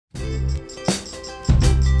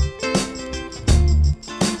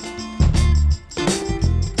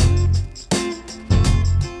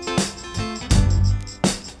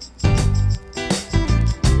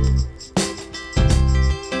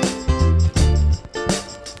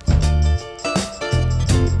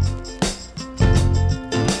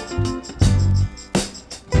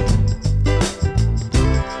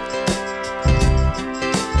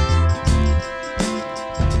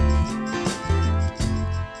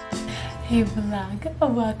Hey vlog,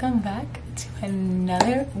 welcome back to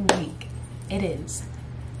another week. It is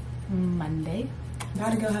Monday. I'm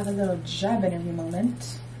about to go have a little job interview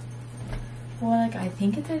moment. Well, like I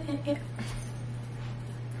think it's an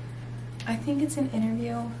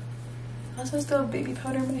interview. I also still have baby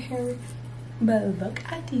powder in my hair, but look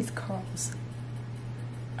at these curls.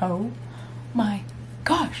 Oh my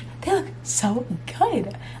gosh, they look so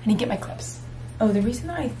good. I need to get my clips. Oh, the reason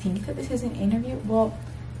that I think that this is an interview, well,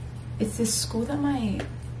 it's this school that my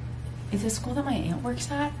aunt works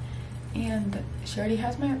at, and she already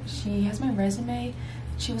has my resume.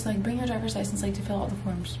 She was like, bring your driver's license, like, to fill out the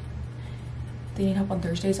forms. They need help on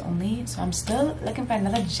Thursdays only, so I'm still looking for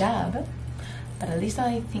another job, but at least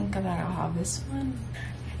I think that I'll have this one.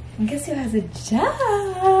 And guess who has a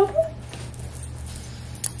job?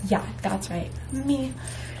 Yeah, that's right, me.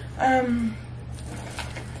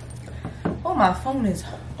 Oh, my phone is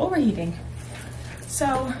overheating.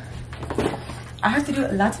 So I have to do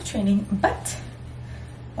lots of training, but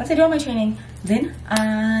once I do all my training, then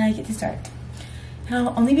I get to start. And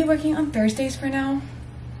I'll only be working on Thursdays for now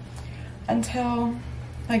until,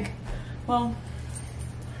 like, well,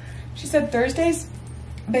 she said Thursdays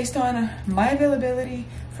based on my availability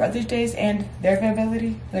for other days and their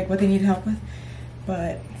availability, like what they need help with,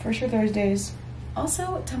 but for sure Thursdays.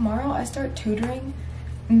 Also, tomorrow I start tutoring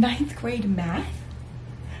 9th grade math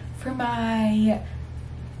for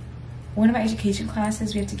one of my education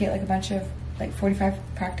classes. We have to get like a bunch of like 45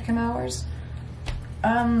 practicum hours.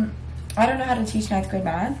 I don't know how to teach 9th grade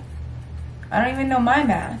math. I don't even know my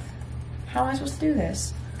math. How am I supposed to do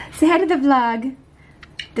this? Say hi to the vlog.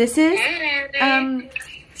 This is,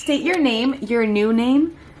 state your name, your new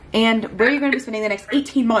name, and where you're going to be spending the next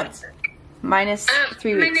 18 months, minus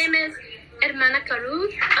 3 weeks. My name is Hermana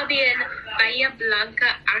Caruz. I'll be in Bahia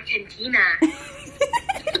Blanca, Argentina.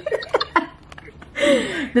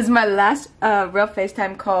 This is my last real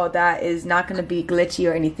FaceTime call that is not going to be glitchy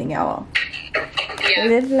or anything at all. Yeah.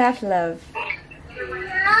 Live, laugh, love.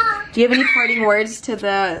 Do you have any parting words to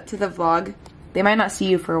the vlog? They might not see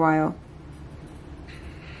you for a while.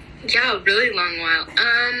 Yeah, a really long while. I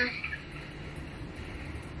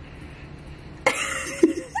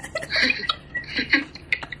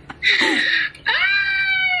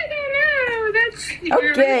don't know. That's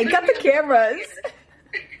okay. Got the cameras.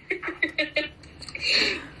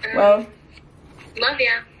 Well, love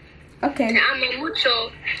ya. Okay. Te amo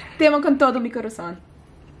mucho. Te amo con todo mi corazón.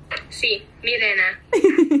 Sí, mi reina.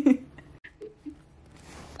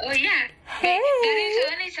 Oh yeah. Hey.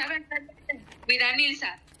 Danilza.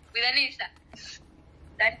 Cuida Nilsa.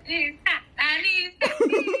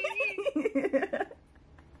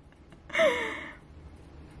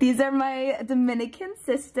 These are my Dominican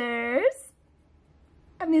sisters.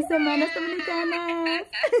 A mis hermanas dominicanas.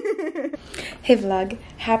 Hey vlog,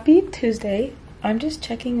 happy Tuesday. I'm just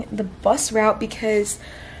checking the bus route because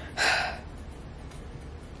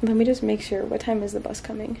let me just make sure, what time is the bus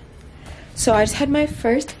coming? So I just had my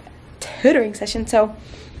first tutoring session. So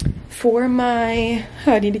for my,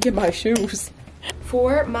 I need to get my shoes.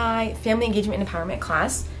 For my family engagement and empowerment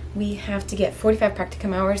class, we have to get 45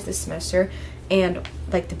 practicum hours this semester. And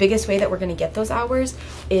like the biggest way that we're gonna get those hours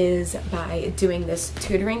is by doing this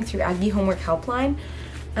tutoring through Aggie Homework Helpline.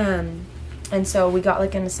 And so we got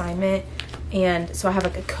like an assignment, and so I have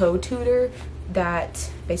like a co-tutor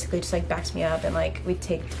that basically just like backs me up, and like we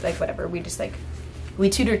take like whatever, we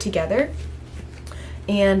tutor together.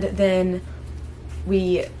 And then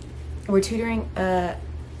we're tutoring, her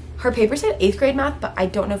paper said 8th grade math, but I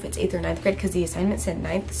don't know if it's 8th or 9th grade because the assignment said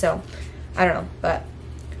 9th, so I don't know, but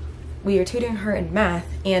we are tutoring her in math,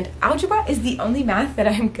 and algebra is the only math that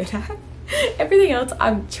I'm good at. Everything else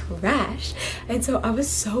I'm trash. And so I was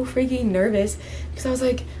so freaking nervous because I was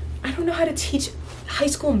like, I don't know how to teach high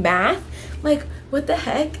school math, like what the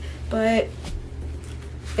heck. But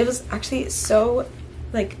it was actually so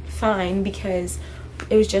like fine because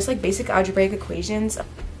it was just like basic algebraic equations.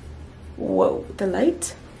 Whoa, the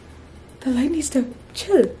light needs to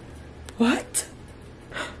chill. What?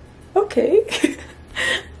 Okay.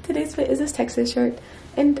 Today's fit is this Texas shirt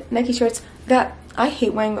and Nike shorts that I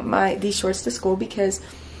hate wearing these shorts to school because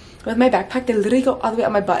with my backpack they literally go all the way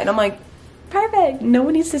up my butt, and I'm like, perfect, no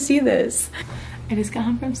one needs to see this. I just got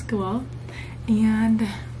home from school and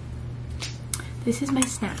this is my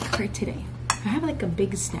snack for today. I have like a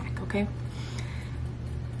big snack, okay?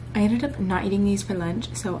 I ended up not eating these for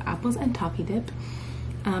lunch, so apples and toffee dip,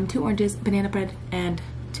 2 oranges, banana bread, and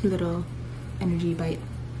 2 little energy bite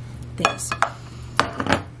things.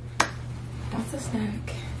 That's the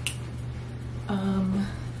snack.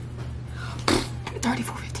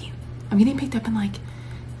 34.15. I'm getting picked up in like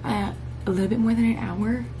a little bit more than an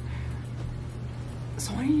hour.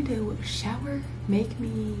 So I need to shower, make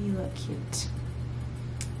me look cute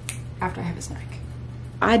after I have a snack.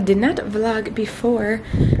 I did not vlog before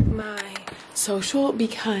my social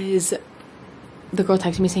because the girl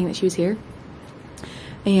texted me saying that she was here.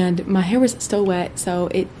 And my hair was still wet, so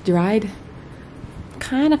it dried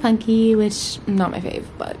kind of funky, which not my fave,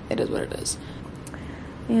 but it is what it is.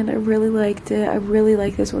 And I really liked it. I really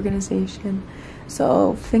like this organization.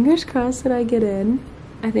 So fingers crossed that I get in.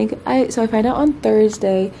 So I find out on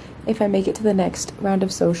Thursday if I make it to the next round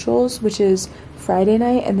of socials, which is Friday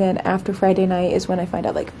night, and then after Friday night is when I find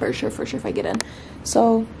out like for sure if I get in.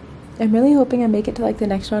 So I'm really hoping I make it to like the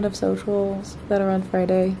next round of socials that are on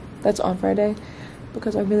Friday. That's on Friday,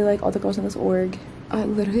 because I really like all the girls in this org. I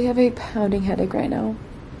literally have a pounding headache right now,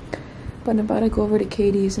 but I'm about to go over to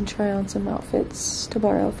Katie's and try on some outfits to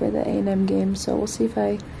borrow for the A&M game. So we'll see if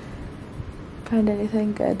I find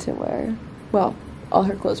anything good to wear. Well, all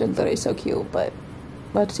her clothes are literally so cute, but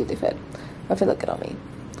we'll have to see if they fit, or if they look good on me.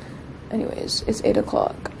 Anyways, it's 8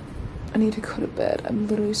 o'clock. I need to go to bed. I'm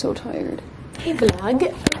literally so tired. Hey vlog.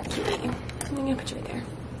 Okay, I'm gonna put you right there.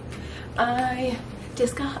 I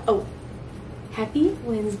just got, oh, happy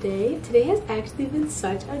Wednesday. Today has actually been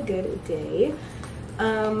such a good day.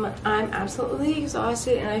 I'm absolutely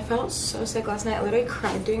exhausted, and I felt so sick last night. I literally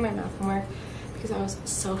cried doing my math homework because I was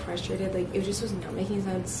so frustrated. Like, it just was not making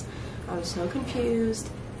sense. I was so confused,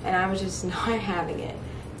 and I was just not having it.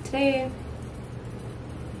 Today,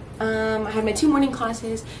 I had my 2 morning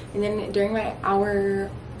classes, and then during my hour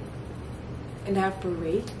and a half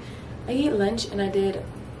break, I ate lunch and I did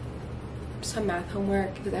some math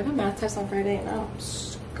homework because I have a math test on Friday and I'm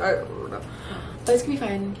scared, but it's gonna be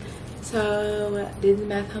fine. So I did the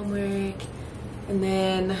math homework, and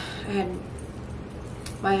then I had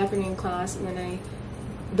my afternoon class, and then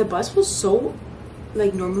the bus was so,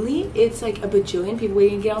 like, normally it's like a bajillion people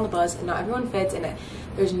waiting to get on the bus and not everyone fits, and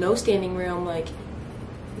there's no standing room, like,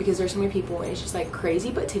 because there's so many people, and it's just like crazy.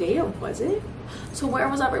 But today it wasn't. So where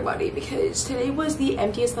was everybody? Because today was the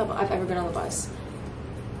emptiest level I've ever been on the bus.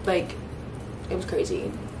 Like, it was crazy.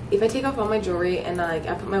 If I take off all my jewelry and like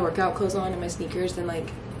I put my workout clothes on and my sneakers, then like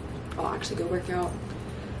I'll actually go work out.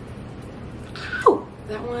 Oh,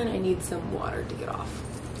 that one I need some water to get off.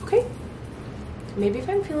 Okay, maybe if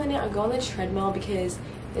I'm feeling it, I'll go on the treadmill, because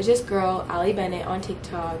there's this girl, Allie Bennett, on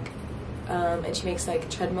TikTok, and she makes like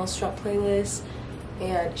treadmill strut playlists,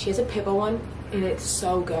 and she has a pivot one, and it's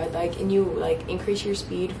so good. Like, and you like increase your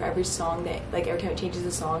speed for every song, that like every time it changes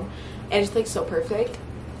the song, and it's like so perfect.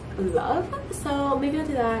 Love. So maybe I'll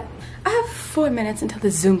do that. I have 4 minutes until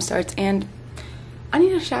the Zoom starts, and I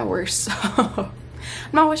need a shower, so I'm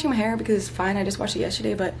not washing my hair because it's fine. I just washed it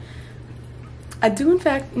yesterday, but I do in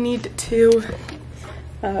fact need to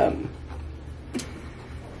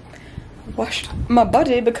wash my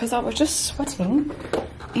body because I was just sweating,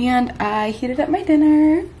 and I heated up my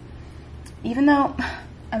dinner, even though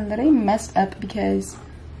I literally messed up because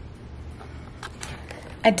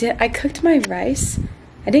I cooked my rice.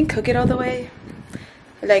 I didn't cook it all the way.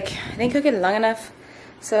 Like, I didn't cook it long enough.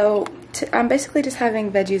 So I'm basically just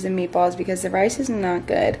having veggies and meatballs because the rice is not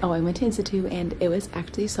good. Oh, I went to Institute and it was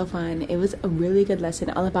actually so fun. It was a really good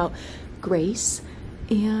lesson all about grace,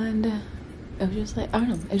 and it was just like, I don't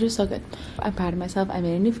know, it was just so good. I'm proud of myself. I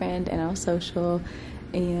made a new friend and I was social,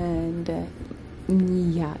 and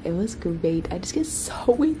yeah, it was great. I just get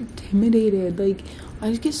so intimidated. Like,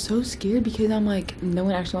 I just get so scared because I'm like, no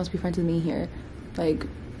one actually wants to be friends with me here. Like,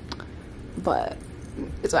 but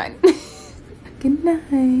it's fine. Good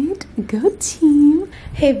night. Go team.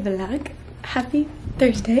 Hey vlog. Happy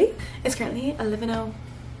Thursday. It's currently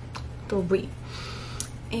 11:03,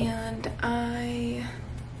 and I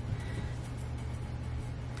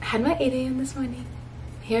had my 8 a.m. this morning.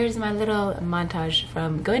 Here's my little montage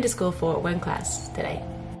from going to school for 1 class today.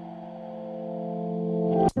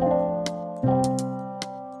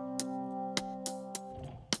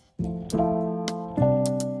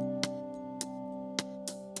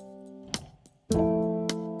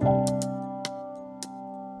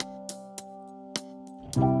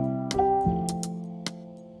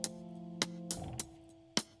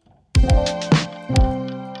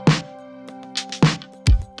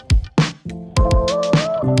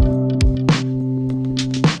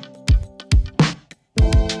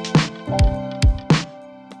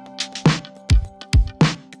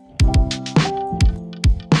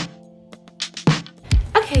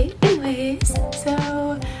 Okay, anyways,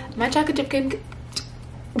 so my chocolate chip cake,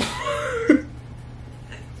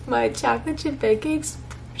 my chocolate chip pancakes,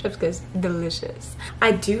 chef's kiss, delicious.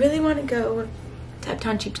 I do really want to go to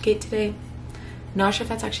Uptown Cheapskate today. Not sure if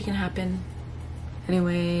that's actually gonna happen.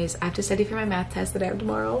 Anyways, I have to study for my math test that I have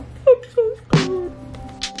tomorrow. I'm so scared.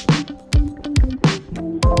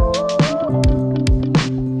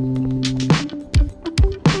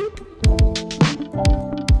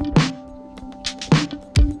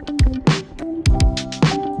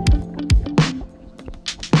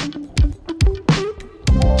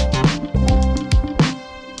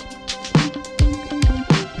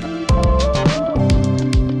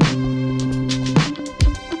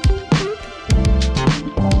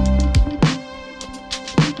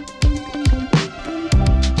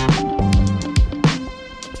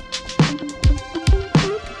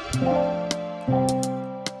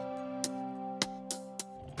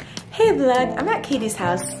 vlog. I'm at Katie's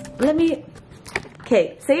house.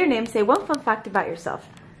 Okay, say your name. Say one fun fact about yourself.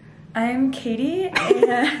 I'm Katie,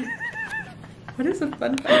 and what is a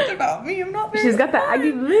fun fact about me? I'm not very She's got the fun.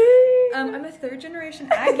 Aggie Blossoms. I'm a 3rd generation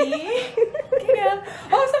Aggie. Yeah.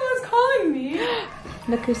 Oh, someone's calling me.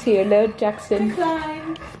 Look who's here, Lord Jackson.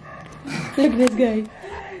 Klein. Look at this guy.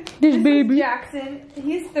 This baby. Jackson.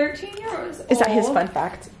 He's 13 years old. Is that his fun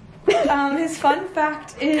fact? His fun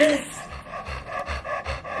fact is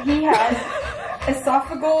he has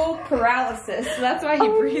esophageal paralysis, so that's why he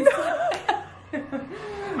breathes. He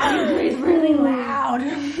breathes really loud.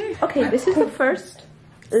 Okay, this is the first.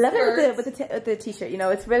 Love it with the t-shirt. You know,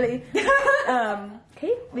 it's really.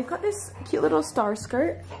 Okay, we've got this cute little star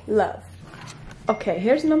skirt. Love. Okay,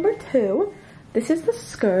 here's number 2. This is the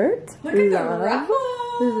skirt. Look at the ruffles.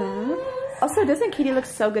 Love. Also, doesn't Katie look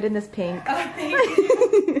so good in this pink? Oh, thank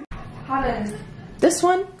you. Holland. This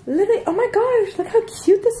one, Lily. Oh my gosh, look how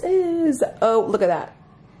cute this is. Oh, look at that.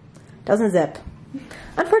 Doesn't zip.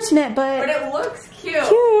 Unfortunate, but it looks cute.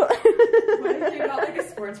 Cute. What if you got like a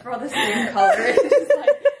sports bra the same color? It's just like,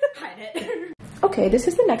 hide it. Okay, this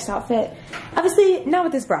is the next outfit. Obviously, not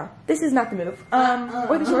with this bra. This is not the move.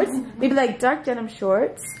 Or the shorts. Maybe like dark denim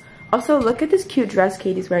shorts. Also, look at this cute dress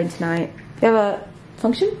Katie's wearing tonight. You have a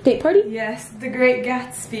function? Date party? Yes, the Great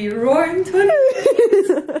Gatsby, Roaring 20.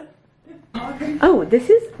 Oh, this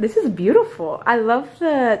is beautiful. I love the.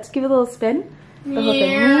 Let's give it a little spin. The whole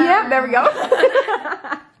thing. Yeah, there we go.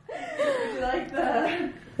 Would you like the?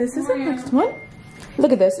 This is the next one.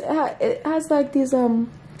 Look at this. It has like these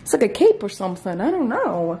it's like a cape or something. I don't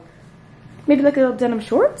know. Maybe like a little denim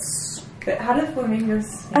shorts. How do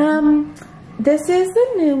flamingos? This is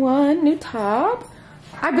the new one, new top.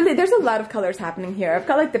 I believe there's a lot of colors happening here. I've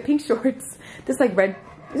got like the pink shorts. This like red.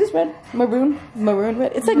 Is this red? Maroon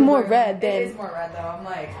red. It's like more red than. It is more red though. I'm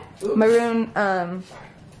like oops. Maroon.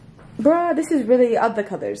 Bruh, this is really other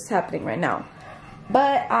colors happening right now.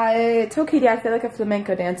 But I told Katie I feel like a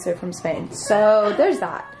flamenco dancer from Spain. So there's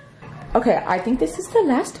that. Okay, I think this is the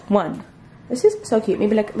last one. This is so cute.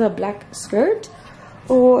 Maybe like a little black skirt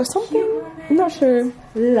or something. I'm not sure.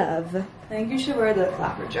 Love. I think you should wear the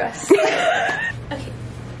flapper dress. Okay,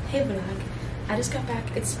 hey vlog. I just got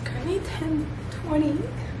back. It's currently 10:20.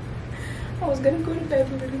 I was gonna go to bed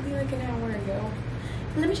literally like an hour ago.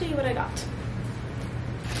 Let me show you what I got.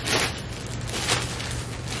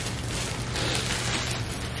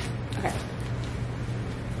 Okay.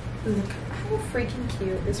 Look how freaking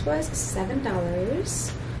cute. This was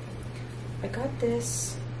 $7. I got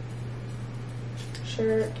this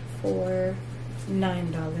shirt for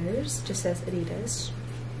 $9. Just says Adidas.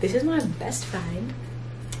 This is my best find.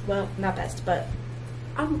 Well, not best, but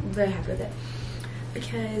I'm very happy with it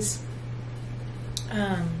because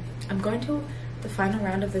I'm going to the final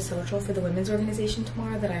round of the social for the women's organization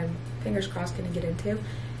tomorrow that I'm fingers crossed gonna get into,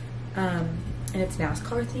 and it's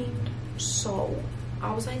NASCAR themed. So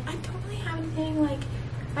I was like, I don't really have anything. Like,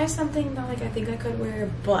 I have something that like I think I could wear,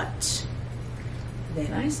 but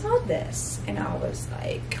then I saw this and I was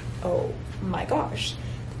like, oh my gosh.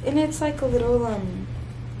 And it's like a little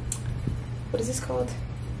what is this called?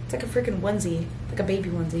 It's like a freaking onesie, like a baby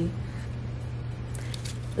onesie.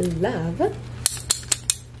 Love.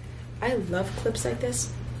 I love clips like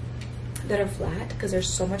this that are flat because they're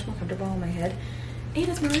so much more comfortable on my head. And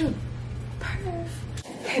it's maroon. Perf.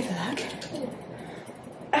 Hey vlog.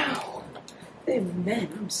 Ow. Man,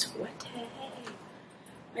 I'm sweating.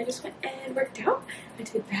 I just went and worked out. I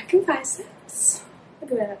did back and biceps.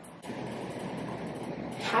 Look at that.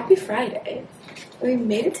 Happy Friday. We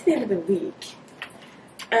made it to the end of the week.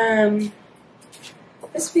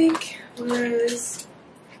 This week was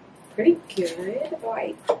pretty good. Oh,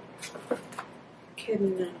 I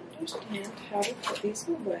couldn't understand how to put these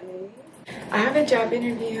away. I have a job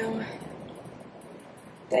interview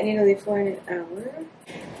that I need to leave for in an hour.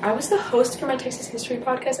 I was the host for my Texas History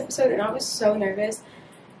podcast episode and I was so nervous.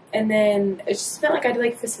 And then it just felt like I had to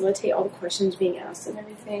like facilitate all the questions being asked and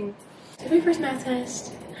everything. So my first math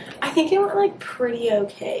test, I think it went like pretty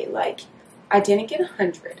okay. Like I didn't get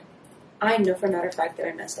 100. I know for a matter of fact that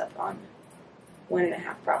I messed up on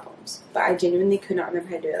 1.5 problems, but I genuinely could not remember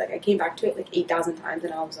how to do it. Like I came back to it like 8,000 times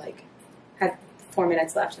and I was like, had 4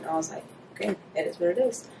 minutes left and I was like, okay, it is what it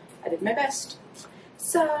is. I did my best.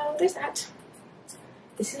 So there's that.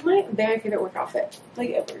 This is my very favorite work outfit, like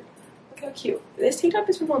ever. Look how cute. This tank top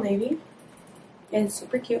is from Old Navy and it's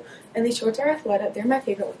super cute. And these shorts are Athleta. They're my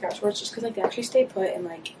favorite workout shorts just because like they actually stay put and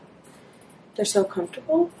like they're so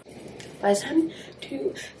comfortable. But it's time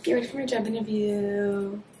to get ready for my job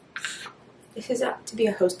interview. This is to be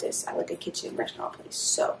a hostess at like a kitchen restaurant place.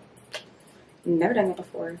 So, never done that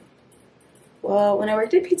before. Well, when I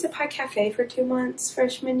worked at Pizza Pie Cafe for 2 months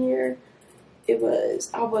freshman year, I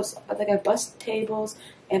was like, I bussed tables,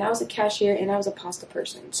 and I was a cashier, and I was a pasta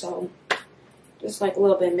person. So just like a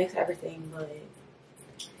little bit mix everything, but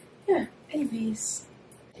yeah. Anyways,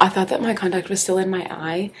 I thought that my contact was still in my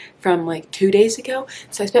eye from like 2 days ago,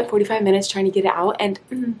 so I spent 45 minutes trying to get it out, and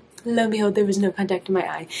lo and behold, there was no contact in my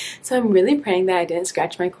eye. So I'm really praying that I didn't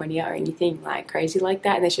scratch my cornea or anything like crazy like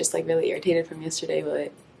that, and it's just like really irritated from yesterday,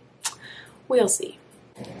 but we'll see.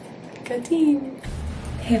 Go team!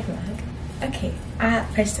 Hey vlog. Okay,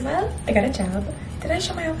 first of all, I got a job. Did I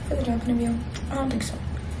show my outfit for the job interview? I don't think so.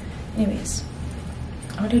 Anyways,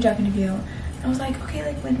 I went to a job interview. I was like, okay,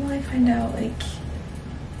 like when will I find out like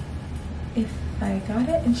if I got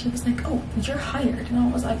it? And she was like, oh, you're hired. And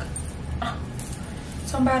I was like, oh.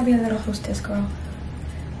 So I'm about to be a little hostess girl.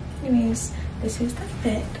 Anyways, this is the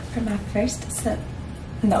fit for my first second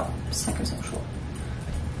social.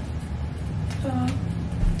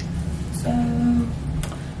 So I'm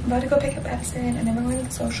about to go pick up Edison, and then we're going to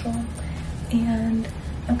the social, and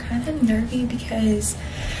I'm kind of nervy because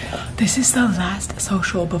this is the last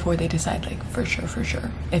social before they decide, like, for sure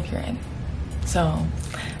if you're in. So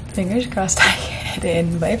fingers crossed I get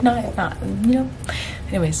in, but if not, you know.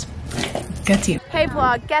 Anyways, good team. Hey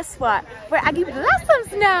vlog, guess what? We're Aggie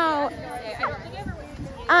Blossoms now.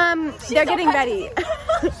 They're getting ready.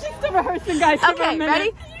 She's rehearsing, guys. Okay,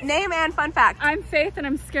 ready? Name and fun fact. I'm Faith, and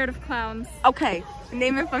I'm scared of clowns. Okay,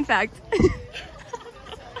 name and fun fact.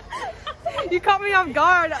 You caught me off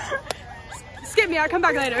guard. Skip me, I'll come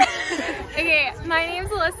back later. Okay, my name's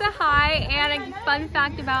Alyssa. Hi, and a fun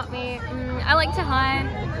fact about me, I like to hunt.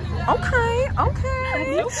 Okay,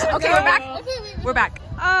 we're back. We're back.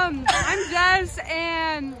 I'm Jess,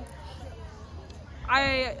 and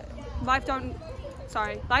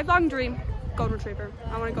lifelong dream, golden retriever.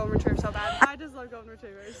 I want a golden retriever so bad. I just love golden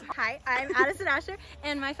retrievers. Hi, I'm Addison Asher,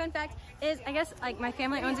 and my fun fact is, I guess, like, my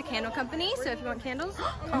family owns a candle company, so if you want candles,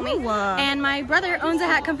 call me. And my brother owns a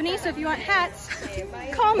hat company, so if you want hats,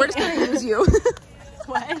 call me. We're just gonna use you.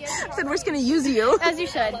 What? I said we're just gonna use you. As you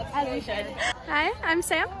should. Hi, I'm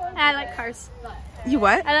Sam, and I like cars. You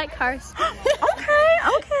what? I like cars. Okay.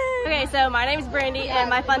 Okay, so my name's Brandy, and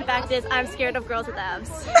my fun fact is I'm scared of girls with abs.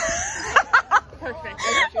 Perfect.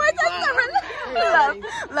 What's that?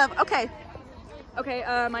 Love. Okay. Okay,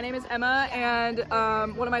 my name is Emma, and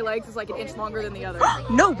one of my legs is like an inch longer than the other.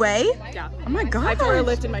 No way. Yeah. Oh my god. I tore a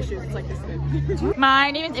lift in my shoes. It's like this big. My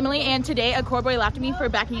name is Emily, and today a core boy laughed at me for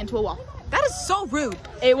backing into a wall. That is so rude.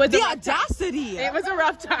 It was the audacity. It was a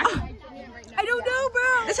rough time. I don't know,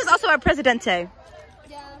 bro. This is also our Presidente.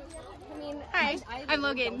 Hi, I'm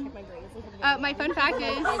Logan. My fun fact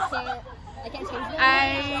is I can't change it.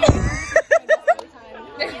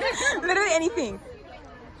 Literally anything.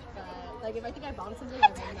 Like, if I think I bombed something,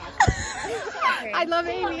 I love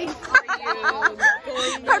Amy.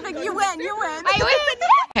 Perfect, you win. I win.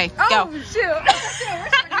 Okay, go. Oh, shoot.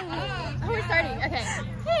 We're starting. Okay.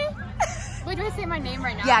 Wait, do I say my name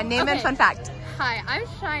right now? Yeah, name and fun fact. Hi, I'm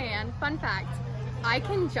Cheyenne. Fun fact, I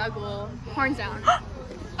can juggle horns down. Love.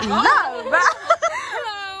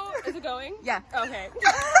 Hello. Is it going? Yeah. Okay.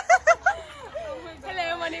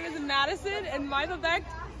 Hello, my name is Madison, and my fun fact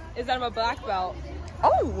is that I'm a black belt.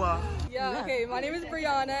 Oh. Yeah, okay, my name is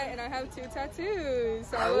Brianna, and I have 2 tattoos.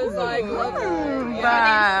 So I was like,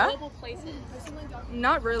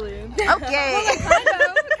 not really. Okay.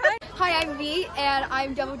 Hi, I'm V, and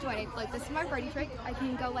I'm double jointed. Like, this is my Brady trick. I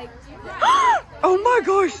can go like. Oh my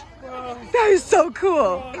gosh. That is so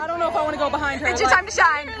cool. I don't know if I want to go behind her. It's your time to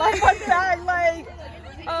shine. Like, what's that? Like,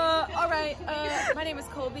 alright, my name is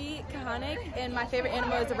Colby Kahanik, and my favorite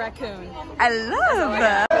animal is a raccoon. I love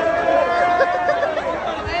that.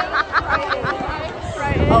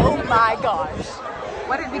 Oh my gosh.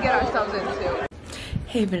 What did we get ourselves into?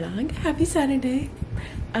 Hey vlog, happy Saturday.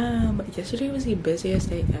 Yesterday was the busiest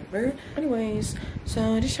day ever. Anyways,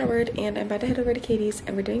 so I just showered and I'm about to head over to Katie's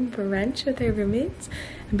and we're doing brunch with our roommates.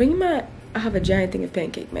 I have a giant thing of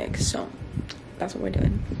pancake mix, so that's what we're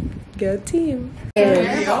doing. Go team.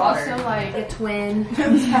 Also like a twin.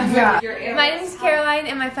 Yeah. My name is Caroline,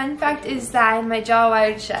 and my fun fact is that I have my jaw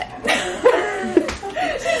wired shut.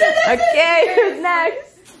 Okay, who's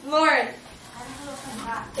next? Lauren.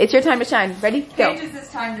 It's your time to shine. Ready? Go. Paige,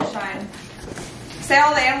 it's time to shine. Say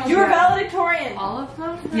all the animals. You were valedictorian. All of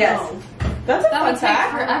them? Yes. That's a That fun would take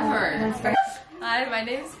fact. forever. Hi, my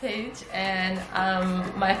name's Paige, and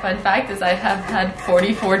my fun fact is I have had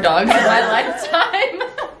 44 dogs in my lifetime.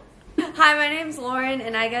 Hi, my name's Lauren,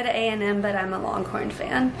 and I go to A&M, but I'm a Longhorn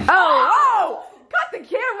fan. Oh! Got the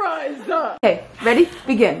cameras! Okay, ready?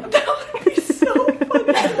 Begin. That would be so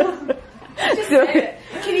funny.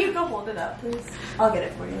 Can you go hold it? it up, please? I'll get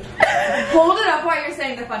it for you. Hold it up while you're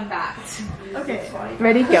saying the fun fact. Okay.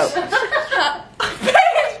 Ready, go.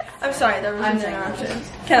 I'm sorry, there was an interruption.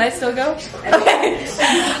 Can I still go? Okay.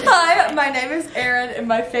 Hi, my name is Erin, and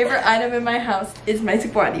my favorite item in my house is my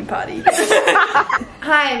squatty potty.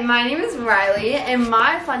 Hi, my name is Riley, and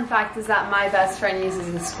my fun fact is that my best friend uses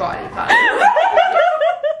a squatty potty.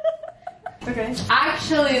 Okay.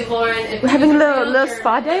 Actually, Lauren, if We're having a little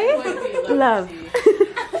spa day? Love.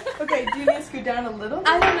 Okay, do you need to scoot down a little?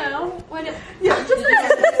 I don't know. When it, Yeah, just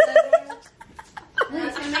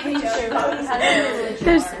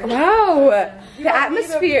There's, wow, the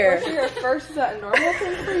atmosphere. brush your hair first, is that a normal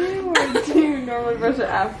thing for you, or do you normally brush it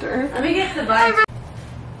after? let me get the vibe.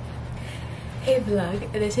 Hey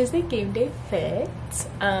vlog, this is the game day fit.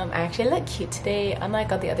 I actually look cute today,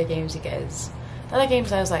 unlike all the other games, you guys. The other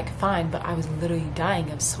games I was like fine, but I was literally dying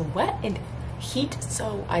of sweat and heat,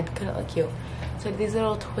 so I couldn't look cute. So these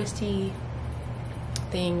little twisty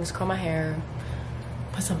things, curl my hair,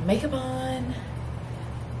 put some makeup on,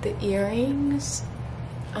 the earrings,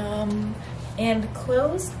 and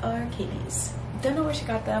clothes are Katie's. Don't know where she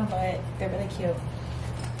got them, but they're really cute.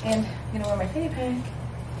 And I'm gonna wear my fanny pack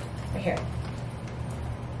right here.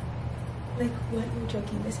 Like, what? You're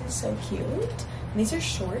joking? This is so cute. And these are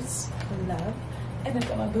shorts, love. And I've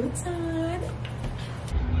got my boots on.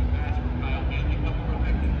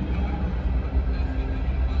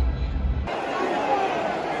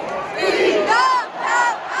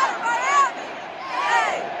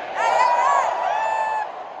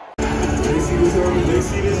 They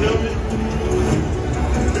see this helmet?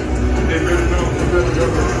 They better know.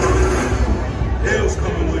 Hell's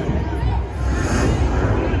coming with you.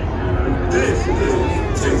 This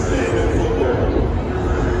takes football.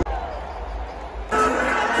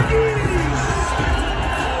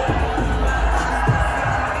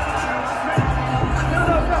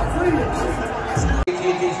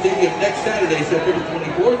 AT&T Stadium next Saturday, September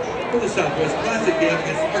 24th, for the Southwest Classic game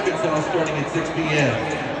against Arkansas starting at 6 p.m.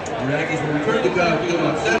 Your Aggies will return to the field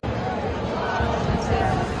on Saturday.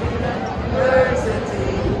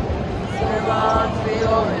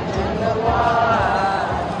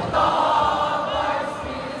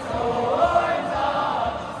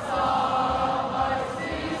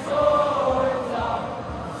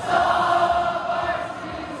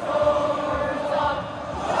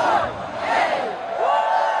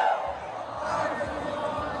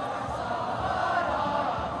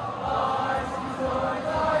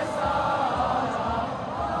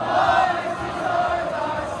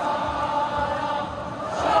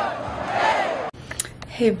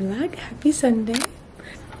 Hey vlog, happy Sunday.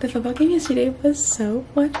 The football game yesterday was so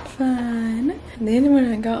much fun. And then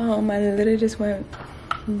when I got home, I literally just went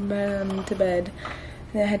to bed.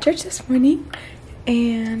 And then I had church this morning,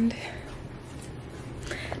 and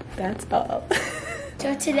that's all.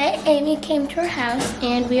 So today Amy came to our house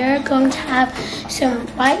and we are going to have some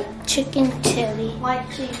white chicken chili. White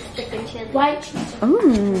cheese chicken chili. White cheese.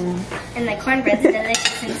 Ooh. And the cornbread's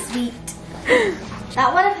delicious and sweet.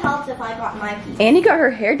 That would have helped if I got my piece. Annie got her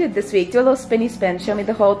hair did this week. Do a little spinny spin. Show me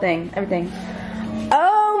the whole thing, everything.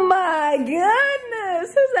 Oh my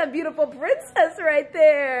goodness! Who's that beautiful princess right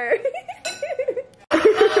there?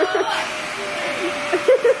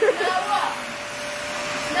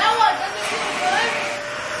 Now what? Does it feel good?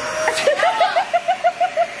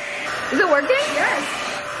 Is it working? Yes.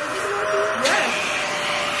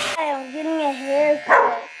 Yes. I'm getting a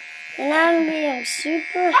haircut. And I'm being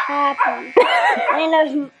super happy.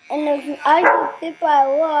 and if I get hit by a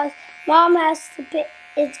loss, Mom has to pay.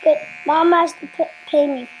 It's good. Mom has to pay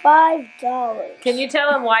me $5. Can you tell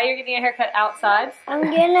them why you're getting a haircut outside? I'm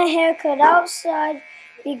getting a haircut outside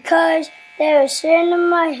because there's sand in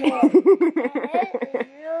my hair. And it is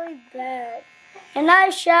really bad. And I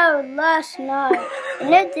showered last night,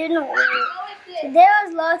 and it didn't work. So there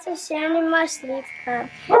was lots of sand in my sleep and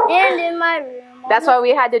in my room. That's why we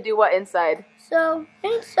had to do what inside? So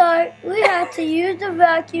inside, we had to use the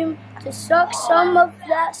vacuum to suck some of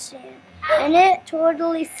that sand. And it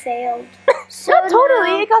totally failed. So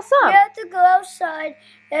totally, it got some. We had to go outside.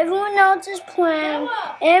 Everyone else is playing.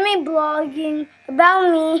 Amy blogging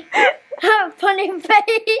about me. Funny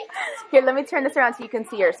face. Here, let me turn this around so you can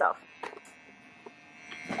see yourself.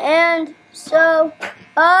 And so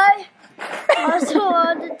I also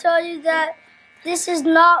want to tell you that this is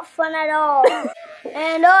not fun at all.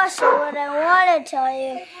 And also what I want to tell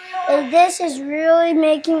you is this is really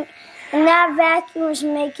making, and that vacuum is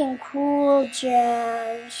making cool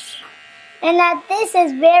jazz. And that this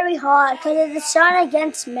is very hot because of the sun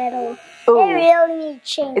against metal. Ooh. They really need to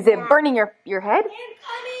change Is it burning your head?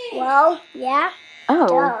 Well, yeah. Oh.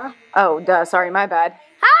 Duh. Oh, duh. Sorry, my bad.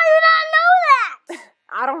 How are you not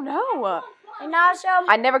I don't know. And also,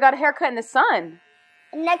 I never got a haircut in the sun.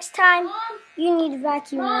 next time, you need to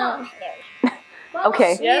vacuum your own hair.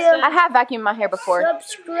 Okay. Yes, I have vacuumed my hair before.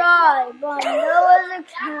 Subscribe on Noah's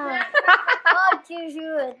account. I'll give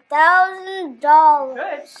you $1,000.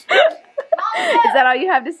 Is that all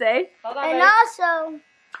you have to say? And also,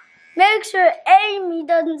 make sure Amy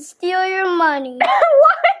doesn't steal your money.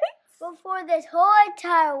 What? Before this whole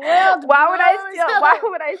entire world. Why would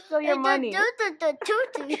I steal your money?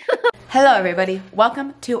 Hello everybody,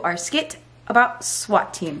 welcome to our skit about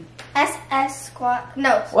SWAT team. SS squat.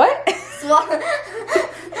 No. What? SWAT.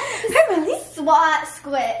 SWAT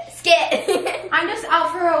skit. I'm just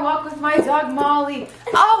out for a walk with my dog Molly.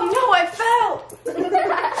 Oh no, I fell!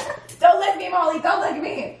 Don't lick me, Molly, don't lick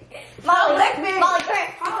me! Molly, don't lick me! Molly, come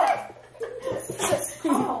here.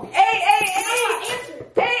 Oh. Hey!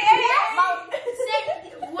 Molly, say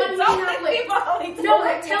one Don't lick me, Molly! No,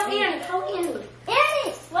 tell Annie.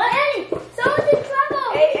 Annie, let Annie. Someone's in trouble.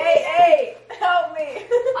 Hey! Help me!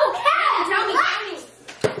 Okay. Tell me.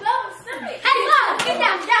 Hey, Mom, get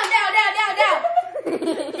down.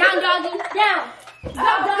 Down, doggy, down.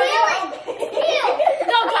 Heel.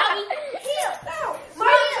 Go, doggy. Heel.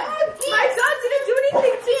 My dog didn't do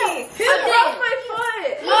anything to me. He broke my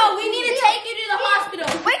foot. Oh, we need to take you to the hospital.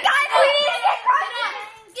 Wait, guys, we need to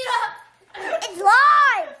get up. It's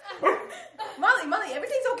live. Molly,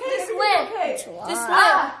 everything's okay. Just swim. Okay. Just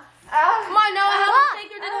swim. Come on, Noah, help us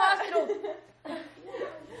take her to the hospital.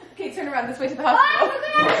 Okay, turn around this way to the hospital.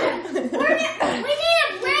 We need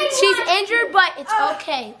a break. She's injured, but it's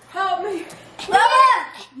okay. Help me.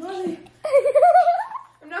 Molly.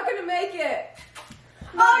 I'm not gonna make it.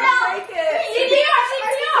 I'm not gonna make it. CPR.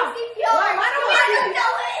 Why?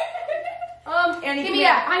 Annie, give me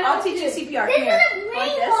that. I'll teach you CPR. Come here.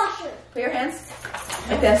 Like this. Put your hands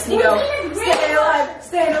like this. And you go. Staying alive.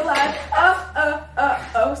 Staying alive.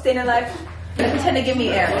 Oh. Staying alive. And pretend to give me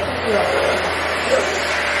air.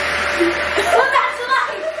 Come back to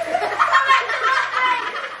life.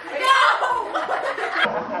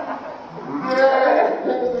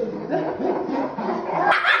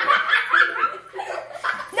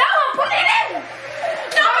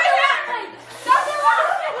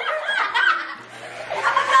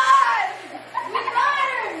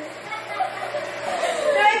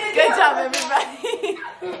 Good job, everybody.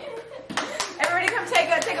 Everybody come take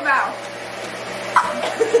a bow.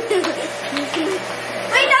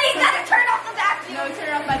 Wait, no, you gotta turn off the vacuum. No, turn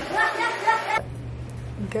it off like.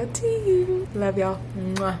 Go to you. Love y'all.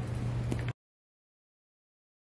 Mwah.